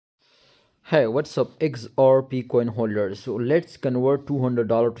Hey, what's up, XRP coin holders? So let's convert $200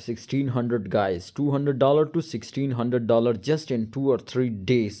 to 1600, guys. $200 to $1600 just in 2 or 3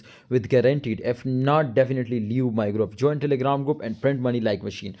 days with guaranteed. If not, definitely leave my group, join Telegram group, and print money like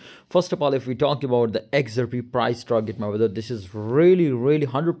machine. First of all, if we talk about the XRP price target, my brother, this is really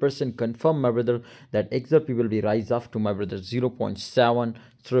 100% confirmed, my brother, that XRP will be rise up to, my brother, 0.7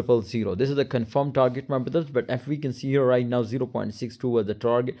 triple zero. This is the confirmed target, my brothers. But if we can see here right now, 0.62 was the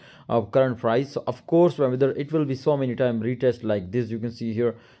target of current price. So of course, my brother, it will be so many time retest like this, you can see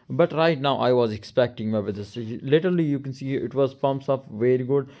here. But right now I was expecting, my brothers, literally you can see here, it was pumps up very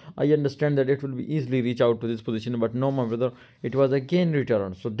good. I understand that it will be easily reach out to this position, but no, my brother, it was again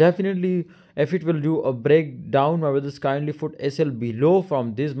return. So definitely if it will do a breakdown, my brothers, kindly put SL below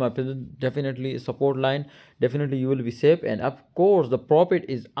from this, my brother, definitely support line. Definitely you will be safe. And of course the profit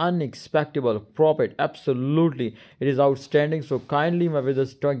is unexpected profit, absolutely it is outstanding. So kindly, my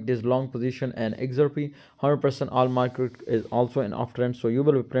brothers, take this long position. And XRP 100% all market is also an uptrend, so you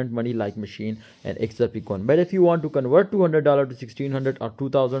will print money like machine and XRP coin. But if you want to convert $200 to 1600 or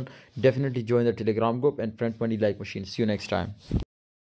 2000, definitely join the Telegram group and print money like machine. See you next time.